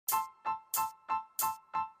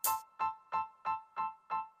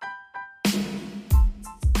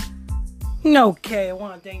Okay, I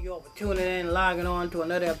want to thank you all for tuning in and logging on to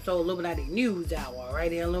another episode of Illuminati News Hour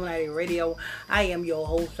right here on Illuminati Radio. I am your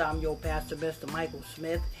host, I'm your pastor, Mr. Michael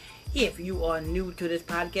Smith. If you are new to this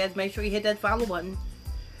podcast, make sure you hit that follow button.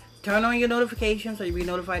 Turn on your notifications so you'll be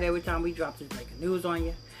notified every time we drop this breaking news on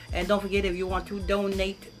you. And don't forget, if you want to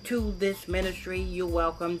donate to this ministry, you're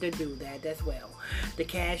welcome to do that as well. The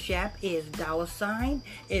Cash App is $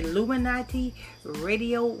 Illuminati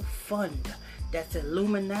Radio Fund. That's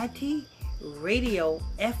Illuminati Radio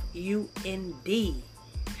FUND.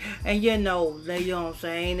 And you know what I'm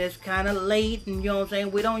saying, it's kind of late, and you know what I'm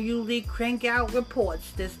saying, we don't usually crank out reports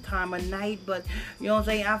this time of night, but you know what I'm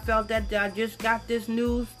saying, I felt that I just got this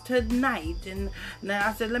news tonight, and now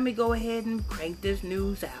I said, let me go ahead and crank this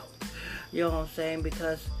news out. You know what I'm saying,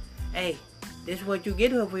 because hey, this is what you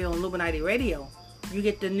get over here on Illuminati Radio. You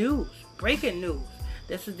get the news, breaking news.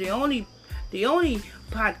 This is the only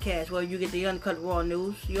podcast where you get the uncut raw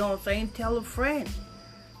news. You know what I'm saying? Tell a friend.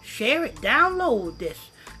 Share it. Download this.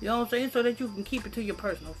 You know what I'm saying? So that you can keep it to your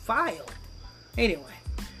personal file. Anyway,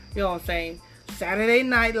 you know what I'm saying? Saturday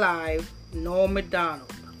Night Live, Norm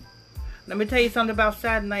Macdonald. Let me tell you something about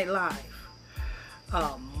Saturday Night Live.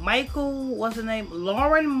 Michael, what's his name?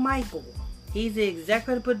 Lauren Michael. He's the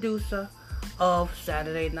executive producer of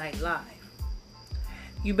Saturday Night Live.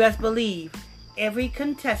 You best believe every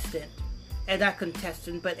contestant, and not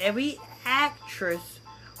contestant, but every actress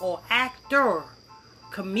or actor,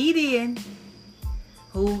 comedian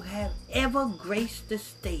who have ever graced the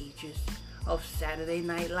stages of Saturday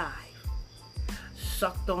Night Live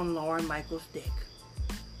sucked on Lauren Michaels' dick.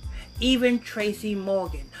 Even Tracy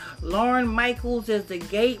Morgan. Lauren Michaels is the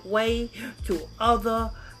gateway to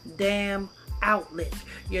other damn outlets.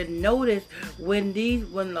 You notice when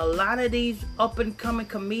a lot of these up and coming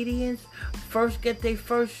comedians first get their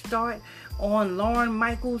first start on Lauren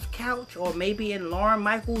Michaels' couch, or maybe in Lauren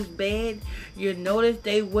Michaels' bed, you notice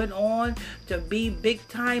they went on to be big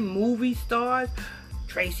time movie stars.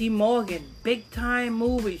 Tracy Morgan, big time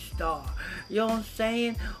movie star. You know what I'm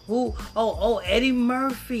saying? Eddie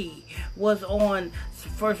Murphy was on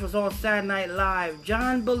Saturday Night Live.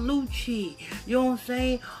 John Belushi. You know what I'm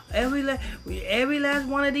saying? Every last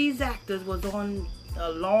one of these actors was on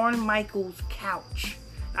Lauren Michaels' couch.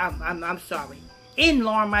 I'm sorry. In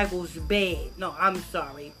Lauren Michaels' bed. No, I'm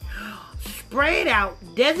sorry. Spread out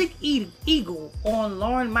Desert Eagle on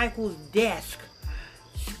Lauren Michaels' desk.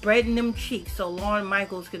 Spreading them cheeks so Lauren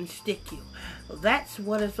Michaels can stick you. That's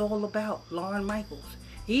what it's all about, Lauren Michaels.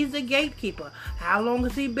 He's the gatekeeper. How long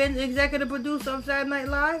has he been executive producer of Saturday Night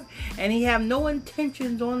Live? And he have no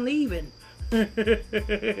intentions on leaving. And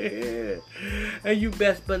you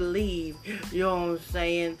best believe, you know what I'm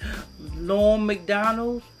saying, Norm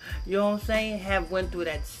Macdonald, you know what I'm saying, have went through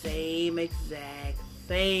that same exact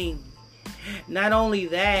thing. Not only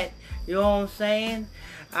that, you know what I'm saying,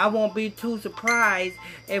 I won't be too surprised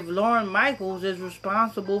if Lauren Michaels is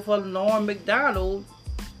responsible for Norm Macdonald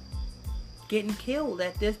getting killed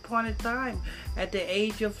at this point in time at the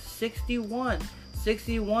age of 61.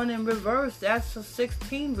 61 in reverse, that's a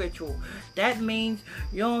 16 ritual. That means,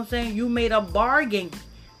 you know what I'm saying, you made a bargain.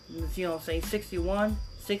 You know what I'm saying, 61,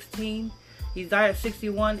 16. He died at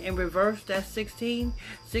 61 in reverse, that's 16.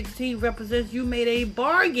 16 represents you made a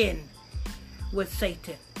bargain with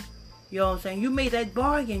Satan. You know what I'm saying? You made that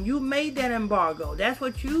bargain. You made that embargo. That's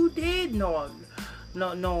what you did, Norm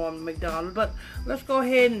Macdonald. But let's go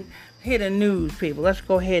ahead and hear the news, people. Let's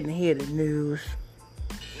go ahead and hear the news.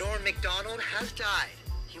 Norm Macdonald has died.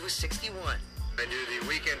 He was 61. I do the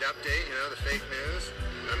weekend update, you know, the fake news.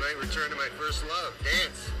 I might return to my first love,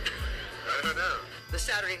 dance. I don't know. The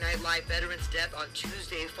Saturday Night Live veteran's death on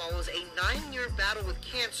Tuesday follows a 9-year battle with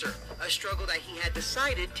cancer, a struggle that he had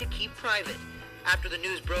decided to keep private. After the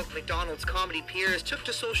news broke, Macdonald's comedy peers took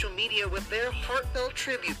to social media with their heartfelt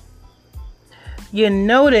tribute. You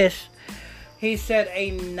notice he said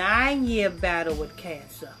a 9-year battle with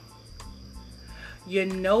cancer. You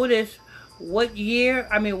notice what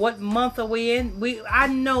month are we in? I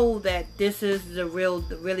know that this is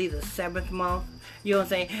really the 7th month. You know what I'm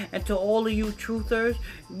saying? And to all of you truthers,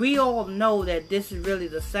 we all know that this is really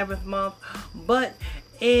the 7th month. But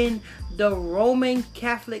in the Roman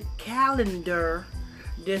Catholic calendar,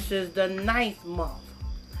 this is the 9th month.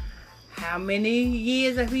 How many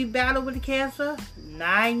years have he battled with cancer?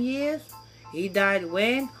 9 years. He died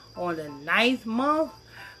when? On the 9th month.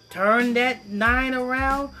 Turn that 9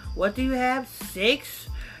 around. What do you have? 6.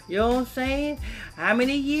 You know what I'm saying? How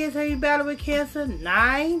many years have you battled with cancer?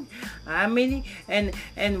 9. How many? And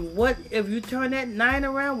what if you turn that 9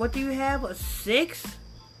 around? What do you have? A 6.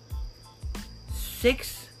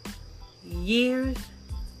 6 years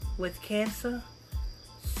with cancer.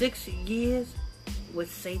 6 years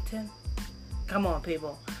with Satan? Come on,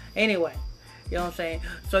 people. Anyway, you know what I'm saying?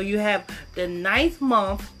 So you have the 9th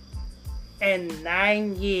month and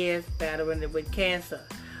 9 years battling with cancer.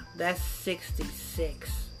 That's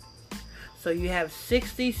 66. So you have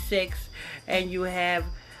 66 and you have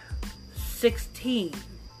 16.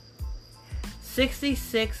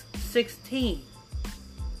 66, 16.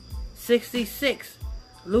 66,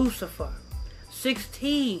 Lucifer.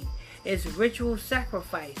 16 is ritual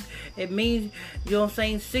sacrifice. It means, you know what I'm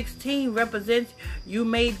saying, 16 represents you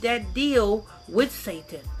made that deal with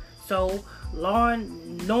Satan. So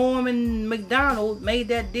Norman Mcdonald made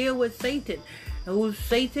that deal with Satan. Who's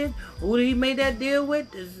Satan? Who did he make that deal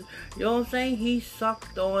with? You know what I'm saying? He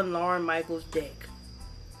sucked on Lorne Michaels' dick.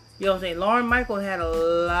 You know what I'm saying? Lorne Michaels had a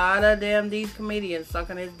lot of these comedians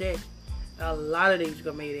sucking his dick. A lot of these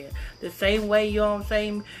comedians. The same way, you know what I'm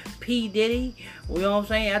saying, P. Diddy, you know what I'm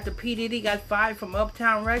saying, after P. Diddy got fired from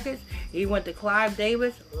Uptown Records, he went to Clive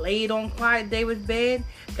Davis, laid on Clive Davis' bed,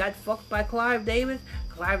 got fucked by Clive Davis.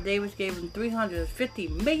 Clive Davis gave him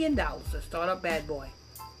 $350 million to start up Bad Boy.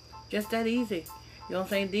 Just that easy. You know what I'm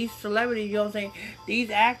saying? These celebrities, you know what I'm saying, these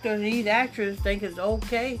actors and these actresses think it's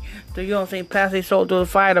okay to, you know what I'm saying, pass their soul through the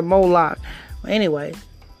fire to Moloch. Anyway,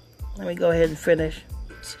 let me go ahead and finish.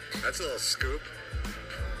 That's a little scoop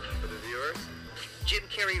for the viewers. Jim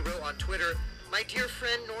Carrey wrote on Twitter, "My dear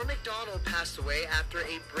friend Norm Macdonald passed away after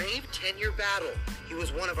a brave 10-year battle. He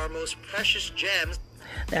was one of our most precious gems."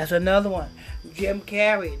 That's another one. Jim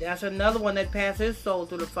Carrey. That's another one that passed his soul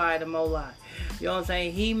through the fire to Moloch. You know what I'm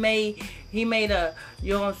saying? He made a,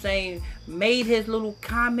 you know what I'm saying, made his little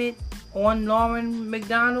comment on Norm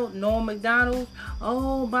Macdonald.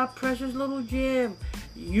 Oh, my precious little Jim.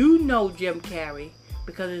 You know Jim Carrey.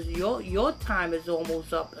 Because your time is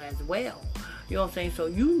almost up as well. You know what I'm saying? So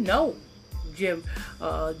you know Jim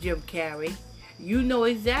Carrey. You know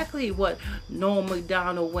exactly what Norm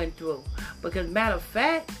Macdonald went through. Because matter of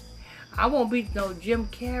fact, I won't be no Jim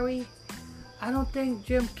Carrey. I don't think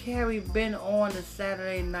Jim Carrey been on the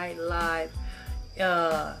Saturday Night Live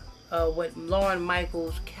with Lorne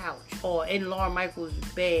Michaels' couch or in Lorne Michaels'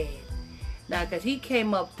 bed. Now, because Jim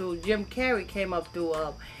Carrey came up through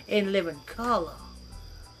In Living Color.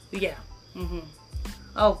 Yeah.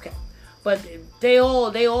 Okay. But they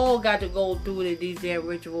all got to go through these damn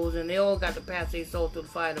rituals, and they all got to pass their soul through the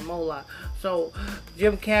fire to Moloch. So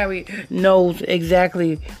Jim Carrey knows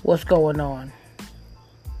exactly what's going on.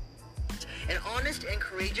 An honest and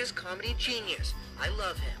courageous comedy genius. I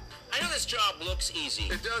love him. I know this job looks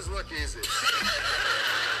easy. It does look easy.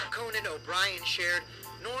 Conan O'Brien shared,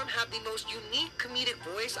 "Norm had the most unique comedic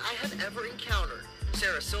voice I have ever encountered."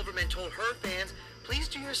 Sarah Silverman told her fans, "Please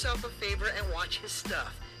do yourself a favor and watch his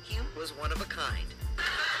stuff. He was one of a kind."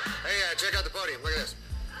 Hey, check out the podium. Look at this.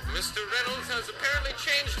 Mr. Reynolds has apparently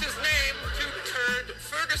changed his name to Turd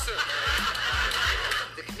Ferguson.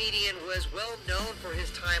 The comedian was well known for his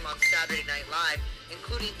time on Saturday Night Live,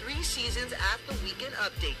 including 3 seasons at the Weekend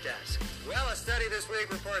Update desk. Well, a study this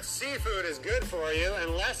week reports seafood is good for you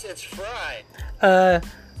unless it's fried.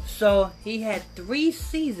 So he had 3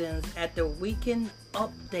 seasons at the Weekend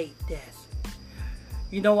Update desk.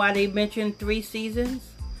 You know why they mentioned 3 seasons?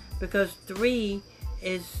 Because 3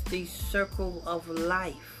 is the circle of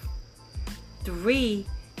life. 3,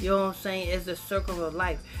 you know what I'm saying, is the circle of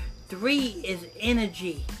life. 3 is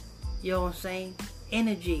energy. You know what I'm saying?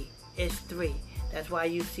 Energy is 3. That's why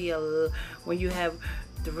you see when you have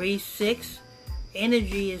 3, 6,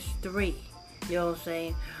 energy is 3. You know what I'm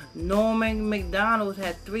saying? Norman Macdonald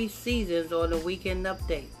had 3 seasons on the Weekend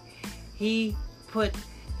Update. He put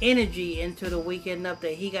energy into the Weekend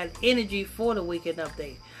Update. He got energy for the Weekend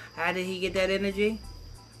Update. How did he get that energy?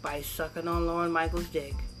 By sucking on Lorne Michaels'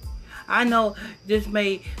 dick. I know this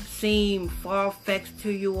may seem far-fetched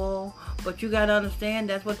to you all, but you gotta understand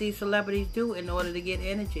that's what these celebrities do in order to get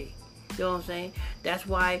energy. You know what I'm saying? That's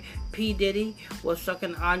why P. Diddy was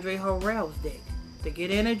sucking Andre Harrell's dick to get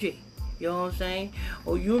energy. You know what I'm saying?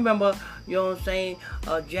 Or you remember, you know what I'm saying,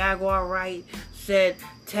 Jaguar Wright said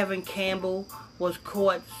Tevin Campbell was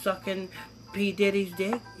caught sucking P. Diddy's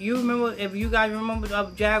dick. You remember, if you guys remember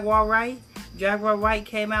Jaguar Wright? Jaguar Wright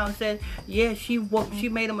came out and said, yeah, she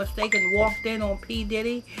made a mistake and walked in on P.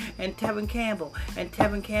 Diddy and Tevin Campbell. And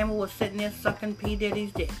Tevin Campbell was sitting there sucking P.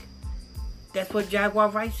 Diddy's dick. That's what Jaguar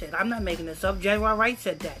Wright said. I'm not making this up. Jaguar Wright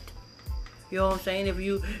said that. You know what I'm saying? If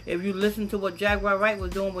you listen to what Jaguar Wright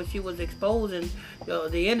was doing when she was exposing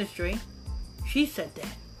the industry, she said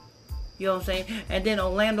that. You know what I'm saying? And then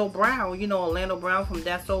Orlando Brown, you know Orlando Brown from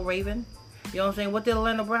That's So Raven? You know what I'm saying? What did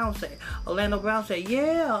Orlando Brown say? Orlando Brown said,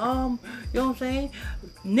 yeah, you know what I'm saying?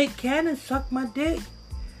 Nick Cannon sucked my dick.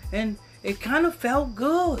 And it kind of felt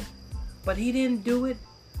good. But he didn't do it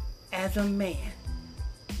as a man.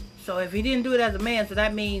 So if he didn't do it as a man, so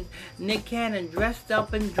that means Nick Cannon dressed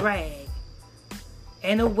up in drag,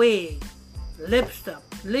 and a wig,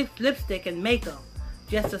 lipstick and makeup,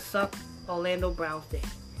 just to suck Orlando Brown's dick.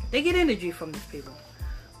 They get energy from these people.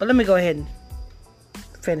 But let me go ahead and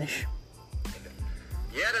finish.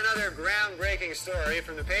 Yet another groundbreaking story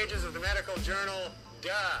from the pages of the medical journal,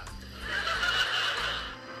 Duh.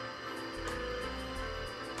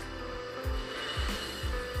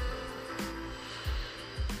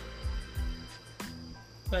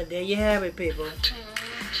 But there you have it, people.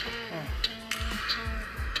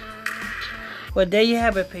 Well, there you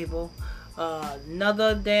have it, people.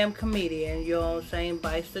 Another damn comedian, you know what I'm saying,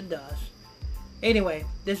 bites the dust. Anyway,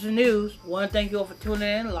 this is news. Want to thank you all for tuning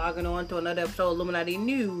in, logging on to another episode of Illuminati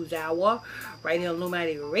News Hour, right here on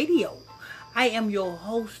Illuminati Radio. I am your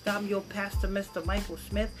host, I'm your pastor, Mr. Michael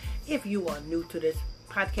Smith. If you are new to this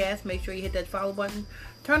podcast, make sure you hit that follow button.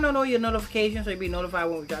 Turn on all your notifications so you'll be notified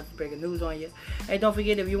when we drop the breaking news on you. And don't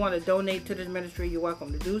forget, if you want to donate to this ministry, you're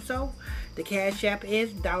welcome to do so. The Cash App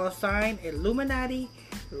is $ Illuminati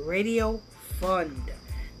Radio Fund.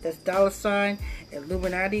 That's $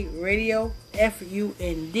 Illuminati Radio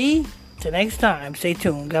FUND. Till next time, stay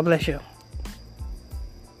tuned. God bless you.